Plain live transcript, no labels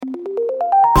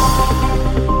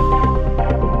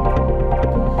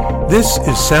This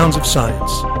is Sounds of Science.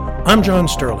 I'm John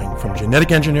Sterling from Genetic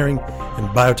Engineering and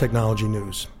Biotechnology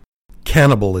News.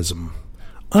 Cannibalism.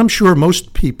 I'm sure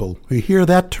most people who hear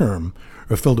that term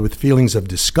are filled with feelings of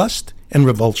disgust and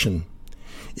revulsion.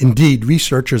 Indeed,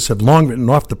 researchers have long written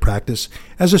off the practice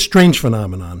as a strange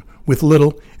phenomenon with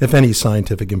little, if any,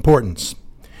 scientific importance.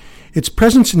 Its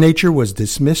presence in nature was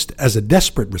dismissed as a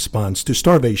desperate response to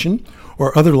starvation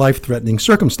or other life-threatening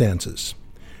circumstances.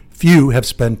 Few have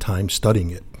spent time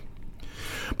studying it.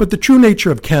 But the true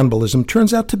nature of cannibalism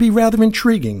turns out to be rather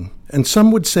intriguing, and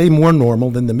some would say more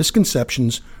normal than the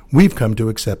misconceptions we've come to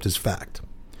accept as fact.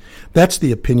 That's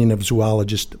the opinion of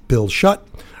zoologist Bill Schutt,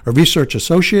 a research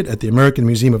associate at the American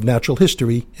Museum of Natural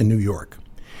History in New York.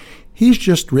 He's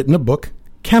just written a book,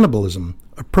 Cannibalism,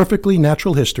 A Perfectly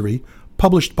Natural History,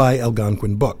 published by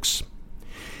Algonquin Books.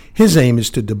 His aim is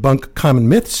to debunk common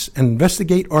myths and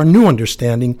investigate our new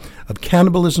understanding of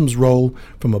cannibalism's role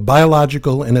from a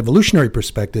biological and evolutionary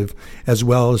perspective, as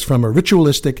well as from a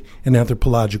ritualistic and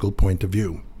anthropological point of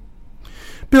view.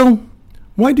 Bill,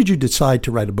 why did you decide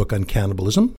to write a book on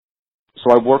cannibalism?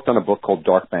 So I worked on a book called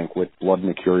Dark Banquet, Blood and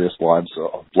the Curious Lives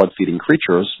of Blood-Feeding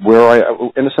Creatures, where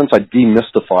in a sense, I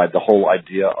demystified the whole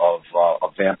idea of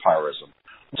vampirism.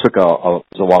 I took a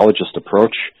zoologist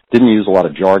approach, didn't use a lot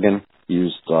of jargon,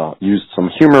 used some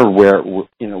humor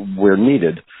where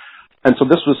needed. And so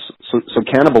so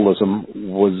cannibalism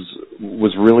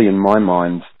was really, in my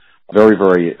mind, very,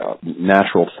 very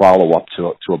natural follow-up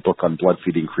to a book on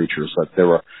blood-feeding creatures. That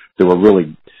there were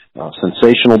really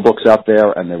sensational books out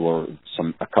there, and there were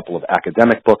a couple of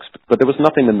academic books, but there was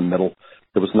nothing in the middle.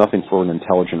 There was nothing for an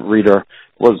intelligent reader.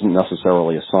 Wasn't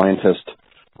necessarily a scientist.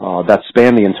 That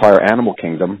spanned the entire animal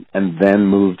kingdom, and then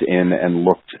moved in and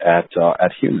looked at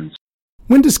humans.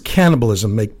 When does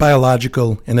cannibalism make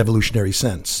biological and evolutionary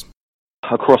sense?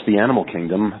 Across the animal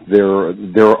kingdom,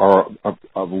 there are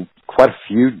quite a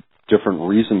few different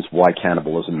reasons why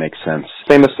cannibalism makes sense.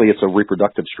 Famously, it's a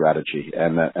reproductive strategy,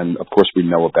 and of course we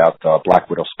know about black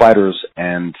widow spiders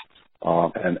and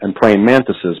praying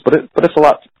mantises, but it's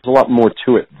a lot more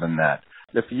to it than that.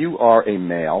 If you are a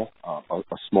male,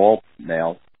 a small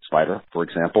male spider, for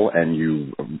example, and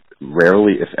you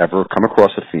rarely, if ever, come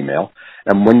across a female,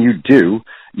 and when you do,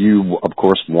 you of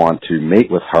course want to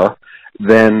mate with her,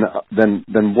 then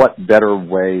what better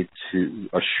way to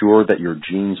assure that your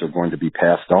genes are going to be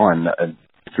passed on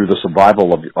through the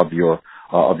survival of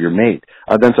your mate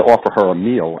than to offer her a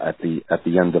meal at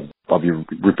the end of your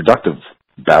reproductive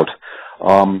bout.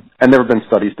 And there have been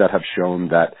studies that have shown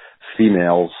that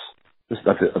females,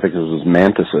 I think it was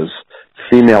mantises,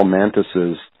 female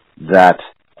mantises that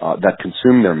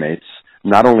consume their mates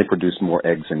not only produce more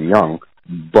eggs and young,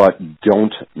 but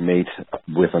don't mate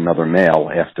with another male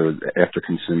after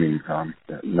consuming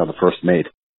the first mate.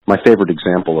 My favorite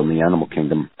example in the animal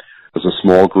kingdom is a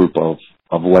small group of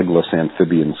legless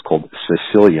amphibians called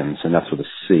caecilians, and that's with a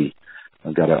C.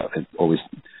 I always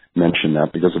mention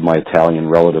that because of my Italian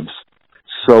relatives.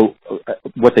 So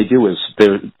what they do is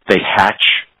they hatch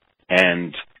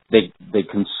and they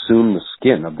consume the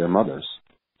skin of their mothers.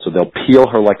 So they'll peel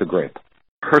her like a grape.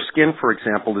 Her skin, for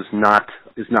example, is not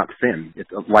thin. It's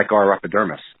like our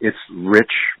epidermis. It's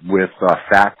rich with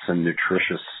fats and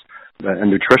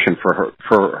nutrition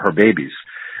for her babies.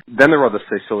 Then there are the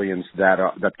caecilians that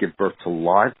give birth to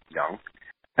live young,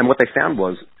 and what they found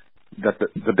was that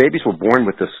the babies were born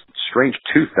with this strange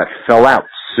tooth that fell out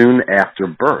soon after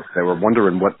birth. They were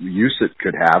wondering what use it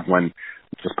could have when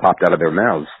it just popped out of their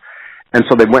mouths. And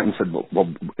so they went and said,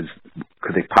 well,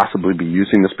 could they possibly be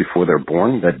using this before they're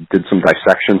born? They did some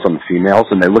dissections on the females,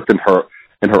 and they looked in her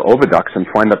oviducts and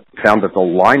found that the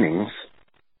linings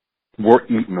were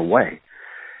eaten away.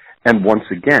 And once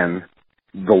again,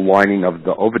 the lining of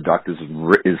the oviduct is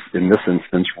in this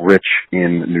instance rich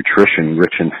in nutrition,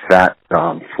 rich in fat.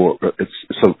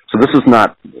 So this is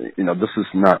not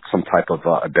some type of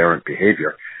aberrant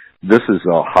behavior. This is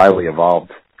a highly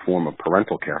evolved form of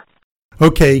parental care.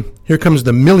 Okay, here comes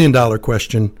the million-dollar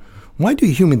question. Why do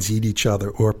humans eat each other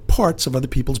or parts of other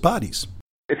people's bodies?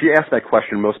 If you ask that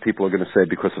question, most people are going to say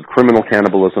because of criminal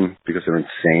cannibalism, because they're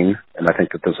insane, and I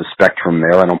think that there's a spectrum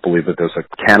there. I don't believe that there's a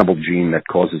cannibal gene that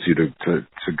causes you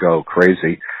to go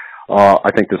crazy.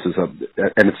 I think this is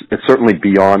and it's certainly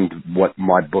beyond what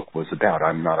my book was about.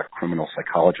 I'm not a criminal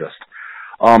psychologist.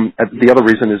 The other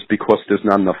reason is because there's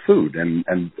not enough food,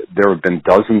 and there have been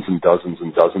dozens and dozens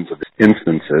and dozens of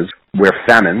instances where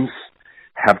famines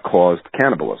have caused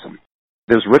cannibalism.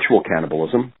 There's ritual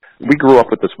cannibalism. We grew up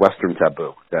with this Western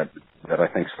taboo that I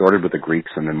think started with the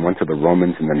Greeks and then went to the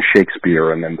Romans and then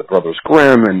Shakespeare and then the Brothers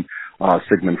Grimm and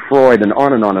Sigmund Freud and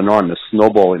on and on and on, this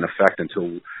snowballing effect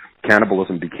until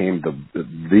cannibalism became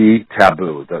the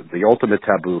taboo, the ultimate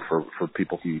taboo for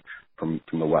people from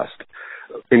the West.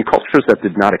 In cultures that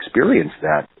did not experience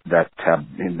that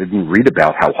and didn't read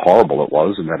about how horrible it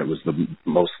was and that it was the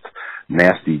most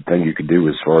nasty thing you could do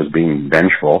as far as being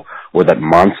vengeful, or that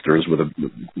monsters were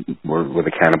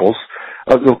the cannibals,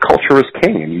 the culture is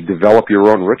king, and you develop your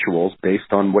own rituals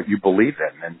based on what you believe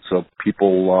in. And so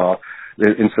people,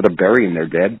 instead of burying their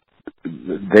dead,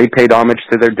 they paid homage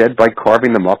to their dead by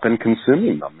carving them up and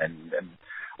consuming them. And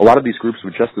a lot of these groups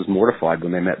were just as mortified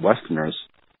when they met Westerners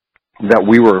that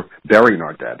we were burying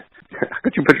our dead. How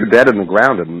could you put your dead in the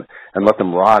ground and let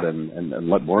them rot and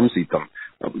let worms eat them?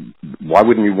 Why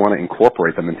wouldn't you want to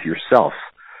incorporate them into yourself?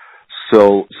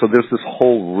 So there's this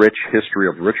whole rich history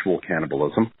of ritual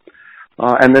cannibalism,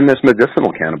 and then there's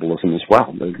medicinal cannibalism as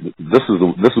well. This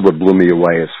is what blew me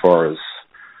away as far as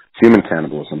human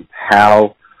cannibalism.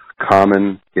 How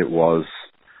common it was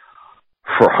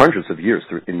for hundreds of years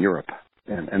in Europe.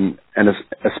 And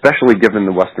especially given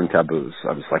the Western taboos,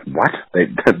 I was like, what?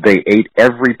 They ate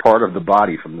every part of the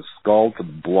body, from the skull to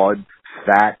the blood,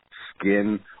 fat,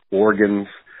 skin, organs.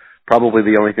 Probably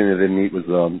the only thing they didn't eat was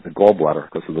the gallbladder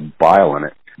because of the bile in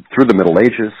it. Through the Middle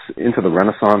Ages, into the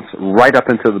Renaissance, right up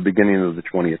into the beginning of the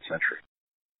 20th century.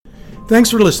 Thanks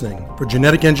for listening. For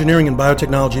Genetic Engineering and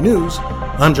Biotechnology News,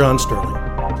 I'm John Sterling.